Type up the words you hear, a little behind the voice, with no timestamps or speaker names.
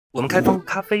我们开封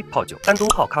咖啡泡酒，单独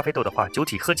泡咖啡豆的话，酒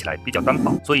体喝起来比较单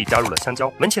薄，所以加入了香蕉，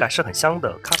闻起来是很香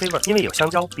的咖啡味。因为有香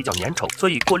蕉比较粘稠，所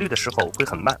以过滤的时候会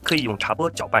很慢，可以用茶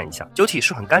钵搅拌一下。酒体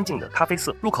是很干净的咖啡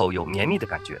色，入口有绵密的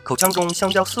感觉，口腔中香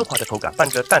蕉丝滑的口感，伴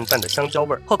着淡淡的香蕉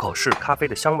味，破口是咖啡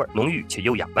的香味，浓郁且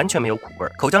优雅，完全没有苦味。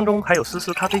口腔中还有丝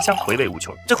丝咖啡香，回味无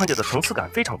穷。这款酒的层次感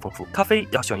非常丰富，咖啡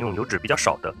要选用油脂比较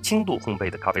少的轻度烘焙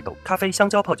的咖啡豆。咖啡香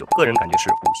蕉泡酒，个人感觉是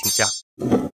5星加。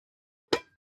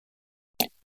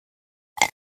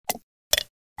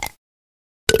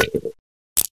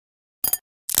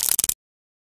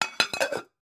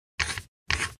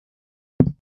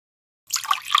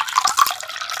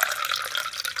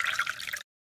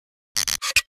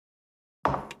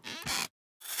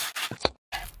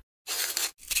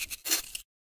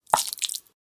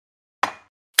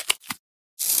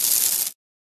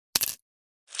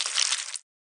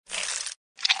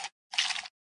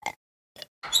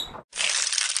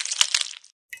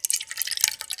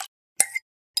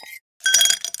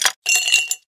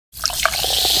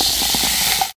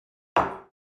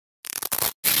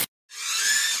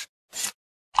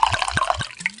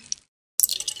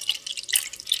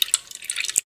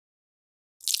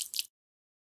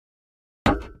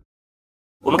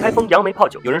我们开封杨梅泡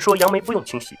酒，有人说杨梅不用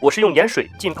清洗，我是用盐水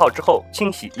浸泡之后清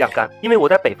洗晾干。因为我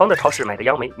在北方的超市买的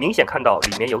杨梅，明显看到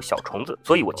里面有小虫子，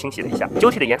所以我清洗了一下。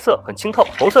酒体的颜色很清透，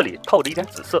红色里透着一点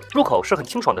紫色，入口是很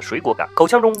清爽的水果感，口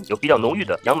腔中有比较浓郁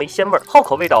的杨梅鲜味，后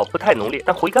口味道不太浓烈，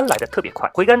但回甘来的特别快。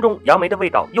回甘中杨梅的味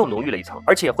道又浓郁了一层，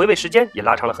而且回味时间也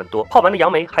拉长了很多。泡完的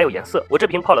杨梅还有颜色，我这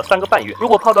瓶泡了3个半月，如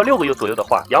果泡到6个月左右的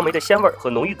话，杨梅的鲜味和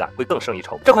浓郁感会更胜一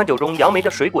筹。这款酒中杨梅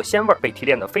的水果鲜味被提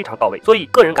炼得非常到位，所以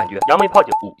个人感觉杨梅泡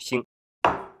酒5星。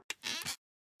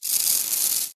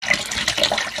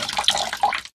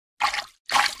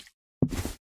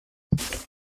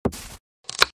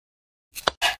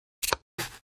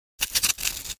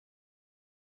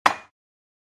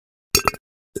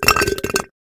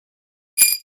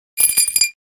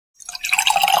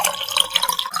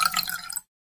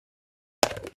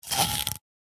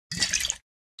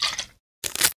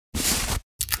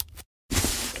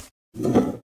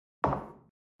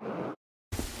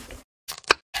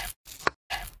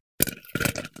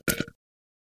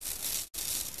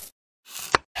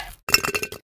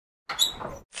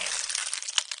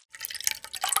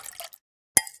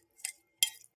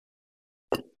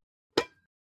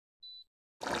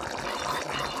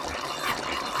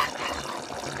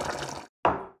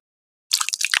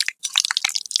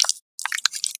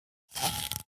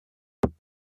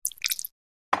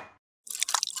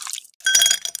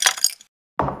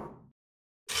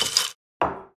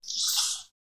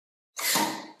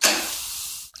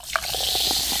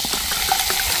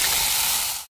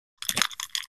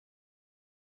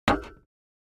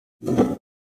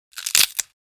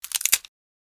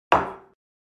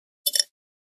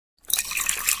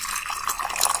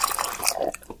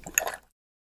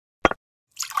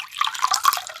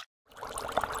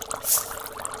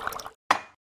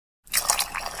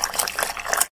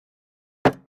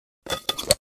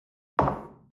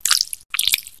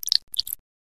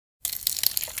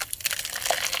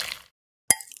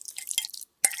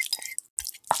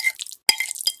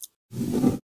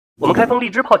我们开封荔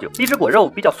枝泡酒，荔枝果肉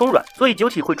比较松软，所以酒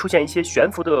体会出现一些悬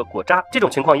浮的果渣，这种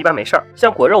情况一般没事儿。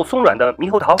像果肉松软的猕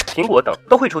猴桃、苹果等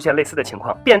都会出现类似的情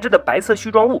况。变质的白色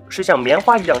絮状物是像棉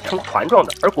花一样成团状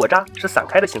的，而果渣是散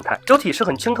开的形态。酒体是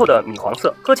很清透的米黄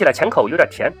色，喝起来前口有点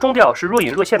甜，中调是若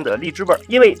隐若现的荔枝味儿。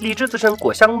因为荔枝自身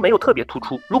果香没有特别突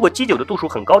出，如果基酒的度数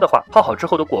很高的话，泡好之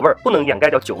后的果味不能掩盖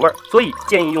掉酒味儿，所以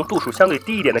建议用度数相对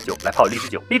低一点的酒来泡荔枝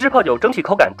酒。荔枝泡酒整体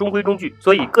口感中规中矩，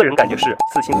所以个人感觉是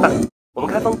4星半。我们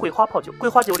开封桂花泡酒，桂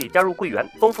花酒里加入桂圆，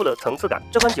丰富了层次感。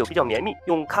这款酒比较绵密，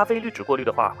用咖啡滤纸过滤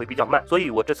的话会比较慢，所以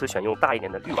我这次选用大一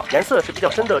点的滤网，颜色是比较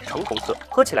深的橙红色，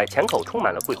喝起来前口充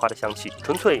满了桂花的香气，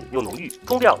纯粹又浓郁。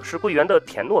中调是桂圆的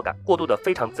甜糯感，过渡的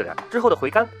非常自然，之后的回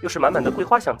甘又是满满的桂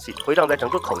花香气，回荡在整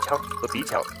个口腔和鼻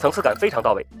腔，层次感非常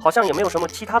到位。好像也没有什么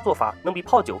其他做法能比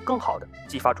泡酒更好的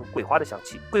激发出桂花的香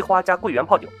气。桂花加桂圆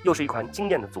泡酒又是一款惊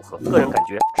艳的组合，个人感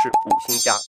觉是5星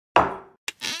加。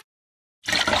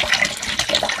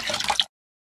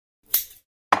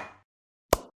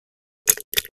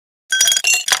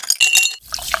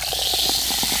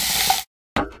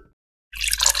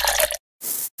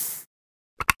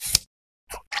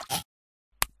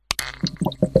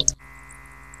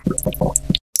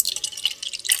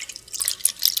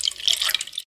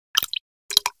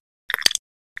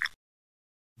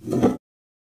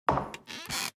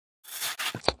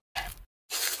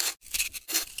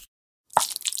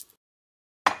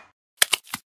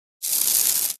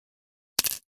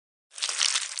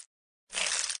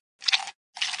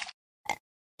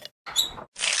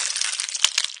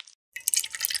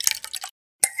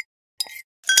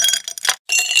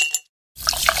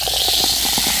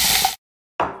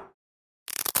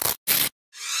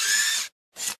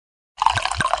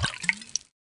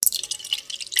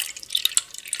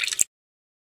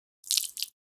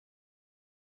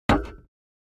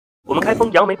我们开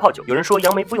封杨梅泡酒，有人说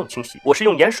杨梅不用清洗，我是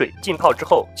用盐水浸泡之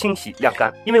后清洗晾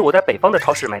干，因为我在北方的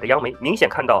超市买的杨梅，明显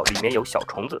看到里面有小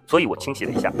虫子，所以我清洗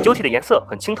了一下。酒体的颜色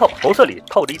很清透，红色里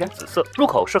透着一点紫色，入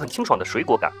口是很清爽的水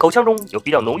果感，口腔中有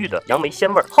比较浓郁的杨梅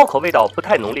鲜味，后口味道不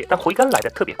太浓烈，但回甘来的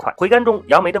特别快，回甘中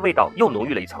杨梅的味道又浓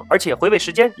郁了一层，而且回味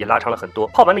时间也拉长了很多。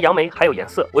泡完的杨梅还有颜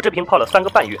色，我这瓶泡了3个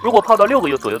半月，如果泡到6个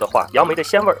月左右的话，杨梅的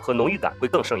鲜味和浓郁感会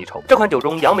更胜一筹。这款酒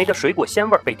中杨梅的水果鲜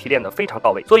味被提炼得非常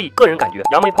到位，所以个人感觉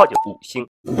杨梅泡酒5星。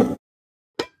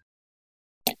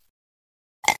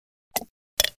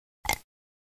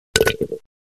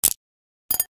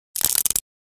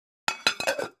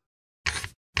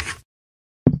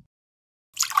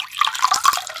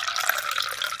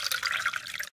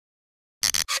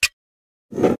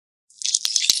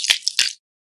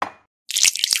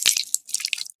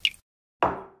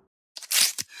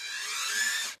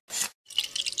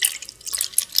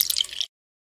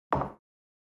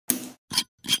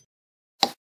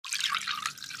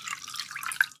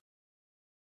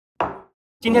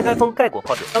今天开封盖果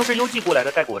泡酒，当时邮寄过来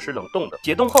的盖果是冷冻的，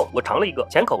解冻后我尝了一个，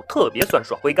前口特别酸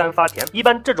爽，回甘发甜。一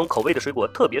般这种口味的水果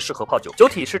特别适合泡酒。酒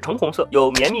体是橙红色，有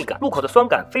绵密感，入口的酸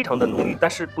感非常的浓郁，但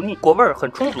是不腻，果味很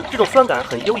充足。这种酸感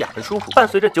很优雅，很舒服，伴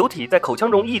随着酒体在口腔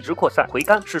中一直扩散，回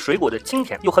甘是水果的清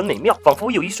甜又很美妙，仿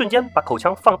佛有一瞬间把口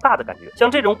腔放大的感觉。像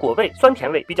这种果味酸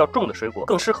甜味比较重的水果，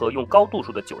更适合用高度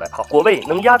数的酒来泡，果味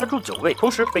能压得住酒味，同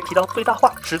时被提到最大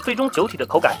化，使最终酒体的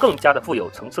口感更加的富有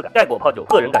层次感。盖果泡酒，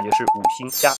个人感觉是5星。